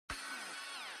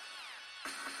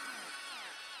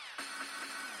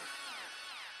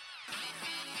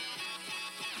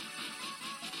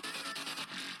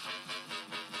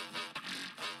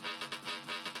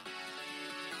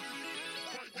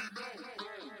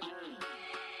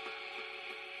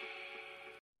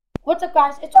What's up,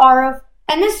 guys? It's Arav.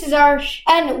 And this is Arsh.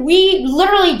 And we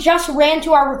literally just ran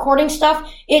to our recording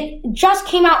stuff. It just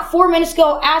came out 4 minutes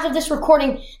ago as of this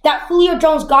recording that Julio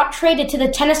Jones got traded to the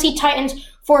Tennessee Titans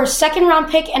for a second-round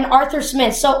pick and Arthur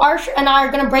Smith. So Arsh and I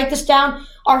are going to break this down.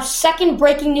 Our second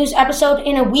breaking news episode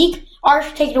in a week.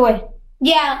 Arsh, take it away.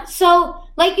 Yeah, so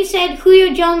like you said,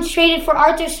 Julio Jones traded for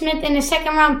Arthur Smith and a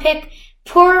second-round pick.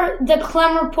 Per the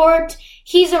Clem Report,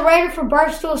 he's a writer for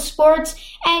Barstool Sports,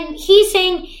 and he's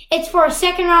saying it's for a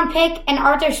second-round pick and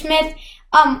Arthur Smith.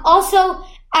 Also,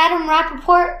 Adam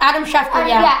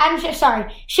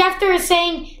Schefter, Schefter is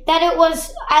saying that it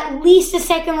was at least a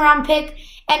second-round pick,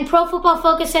 and Pro Football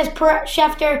Focus says per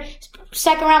Schefter,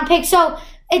 second-round pick. So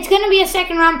it's going to be a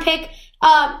second-round pick.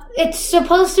 It's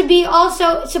supposed to be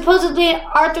also supposedly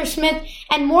Arthur Smith,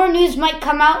 and more news might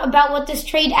come out about what this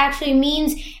trade actually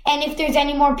means and if there's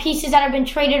any more pieces that have been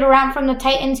traded around from the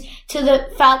Titans to the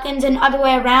Falcons and other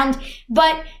way around.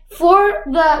 But for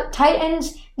the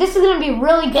Titans, this is going to be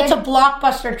really good. It's a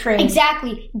blockbuster trade.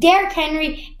 Exactly. Derrick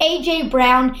Henry, A.J.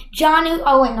 Brown, Johnny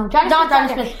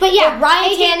Smith. But yeah,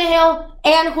 Ryan Tannehill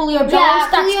and Julio Jones. Yeah,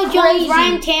 That's Julio crazy. Jones,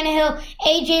 Ryan Tannehill,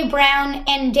 A.J. Brown,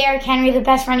 and Derrick Henry, the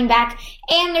best running back.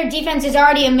 And their defense is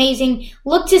already amazing.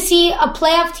 Look to see a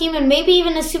playoff team and maybe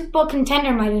even a Super Bowl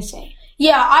contender, might I say.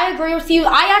 Yeah, I agree with you.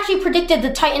 I actually predicted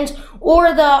the Titans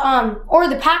or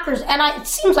the Packers, and it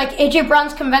seems like AJ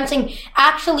Brown's convincing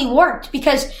actually worked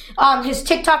because his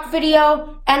TikTok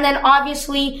video, and then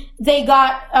obviously they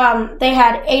had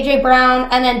AJ Brown,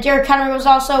 and then Derrick Henry was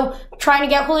also trying to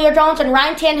get Julio Jones, and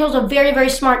Ryan Tannehill's a very, very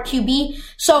smart QB.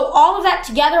 So all of that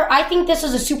together, I think this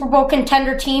is a Super Bowl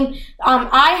contender team.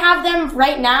 I have them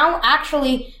right now,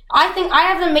 actually. I think I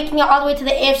have them making it all the way to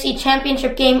the AFC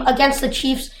Championship game against the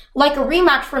Chiefs, like a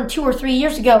rematch from 2 or 3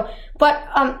 years ago. But,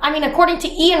 according to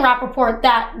Ian Rappaport,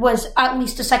 that was at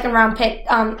least a second-round pick.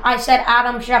 I said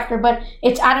Adam Schefter, but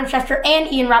it's Adam Schefter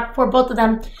and Ian Rappaport, both of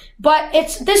them. But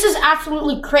this is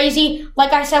absolutely crazy.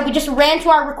 Like I said, we just ran to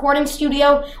our recording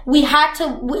studio.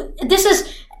 This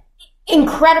is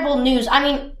incredible news.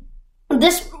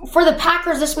 For the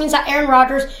Packers, this means that Aaron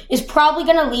Rodgers is probably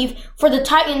going to leave. For the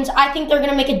Titans, I think they're going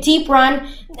to make a deep run.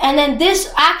 And then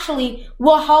this actually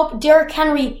will help Derrick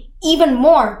Henry even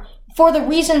more for the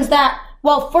reasons that,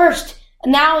 well, first,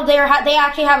 now they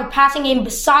actually have a passing game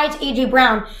besides A.J.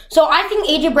 Brown. So I think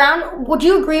A.J. Brown, would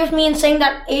you agree with me in saying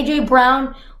that A.J.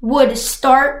 Brown would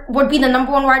be the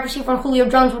number one wide receiver and Julio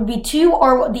Jones would be 2,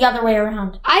 or the other way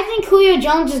around? I think Julio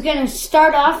Jones is going to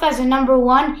start off as a number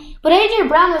 1, but A.J.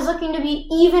 Brown is looking to be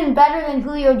even better than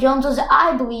Julio Jones is,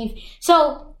 I believe.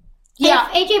 So, yeah,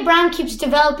 if A.J. Brown keeps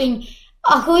developing,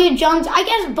 Julio Jones, I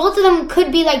guess both of them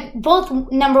could be like both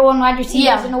number 1 wide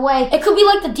receivers in a way. It could be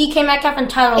like the DK Metcalf and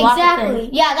Tyler Lockett Exactly.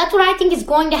 Yeah, that's what I think is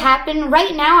going to happen.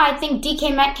 Right now, I think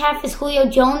DK Metcalf is Julio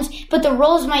Jones, but the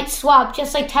roles might swap,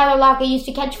 just like Tyler Lockett used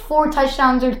to catch 4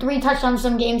 touchdowns or 3 touchdowns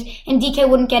some games, and DK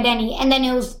wouldn't get any, and then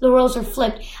the roles are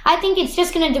flipped. I think it's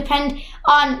just going to depend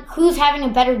on who's having a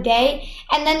better day,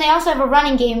 and then they also have a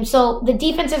running game, so the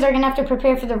defenses are going to have to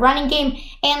prepare for the running game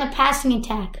and the passing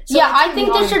attack. So yeah, I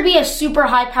think this should be a super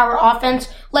high-power offense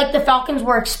like the Falcons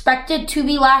were expected to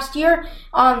be last year,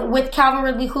 with Calvin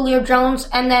Ridley, Julio Jones,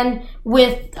 and then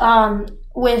with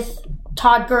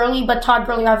Todd Gurley, but Todd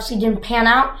Gurley obviously didn't pan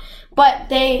out. But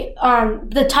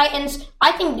the Titans,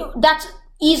 I think that's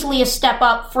easily a step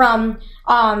up from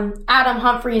Adam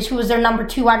Humphries, who was their number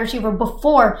 2 wide receiver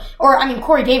before,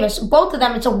 Corey Davis. Both of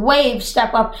them, it's a wave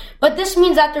step up. But this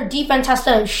means that their defense has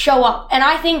to show up. And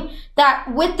I think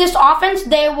that with this offense,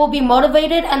 they will be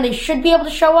motivated and they should be able to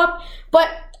show up. But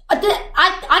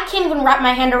I can't even wrap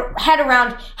my head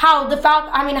around how the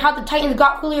Titans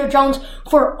got Julio Jones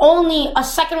for only a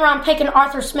second-round pick and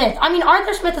Arthur Smith.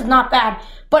 Arthur Smith is not bad,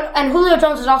 and Julio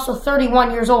Jones is also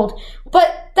 31 years old.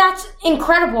 But that's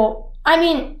incredible.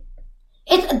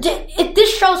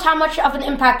 This shows how much of an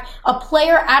impact a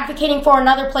player advocating for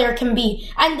another player can be.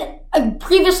 And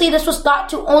previously this was thought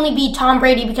to only be Tom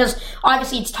Brady because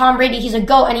obviously it's Tom Brady, he's a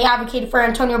GOAT, and he advocated for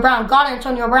Antonio Brown, got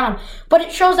Antonio Brown. But it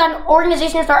shows that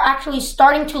organizations are actually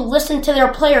starting to listen to their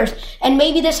players. And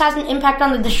maybe this has an impact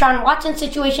on the Deshaun Watson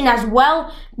situation as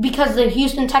well, because the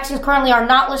Houston Texans currently are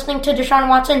not listening to Deshaun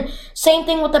Watson. Same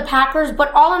thing with the Packers.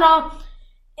 But all in all,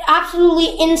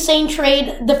 absolutely insane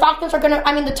trade. The Titans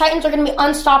are going to be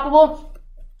unstoppable.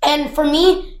 And for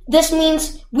me, this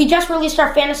means we just released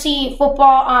our fantasy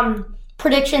football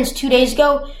predictions 2 days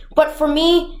ago. But for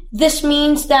me, this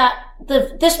means that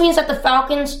the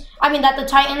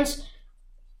Titans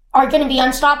are going to be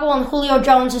unstoppable, and Julio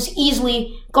Jones is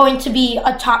easily going to be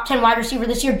a top 10 wide receiver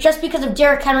this year just because of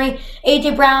Derrick Henry,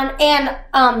 A.J. Brown, and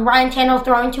Ryan Tannehill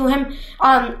throwing to him.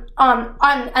 And then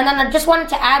I just wanted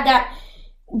to add that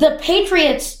the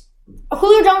Patriots,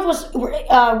 Julio Jones was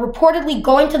reportedly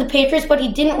going to the Patriots, but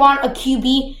he didn't want a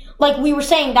QB, like we were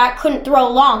saying, that couldn't throw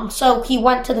long, so he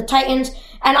went to the Titans.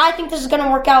 And I think this is going to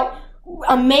work out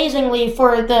amazingly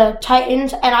for the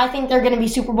Titans, and I think they're going to be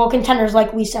Super Bowl contenders,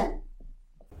 like we said.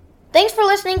 Thanks for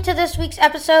listening to this week's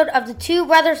episode of the Two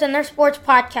Brothers and Their Sports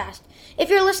podcast. If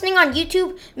you're listening on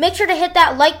YouTube, make sure to hit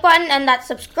that like button and that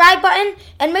subscribe button,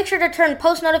 and make sure to turn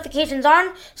post notifications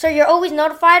on so you're always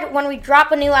notified when we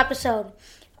drop a new episode.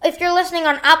 If you're listening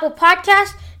on Apple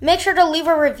Podcasts, make sure to leave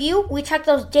a review. We check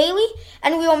those daily,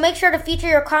 and we will make sure to feature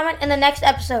your comment in the next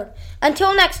episode.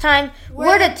 Until next time,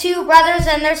 we're the Two Brothers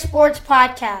and Their Sports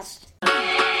podcast.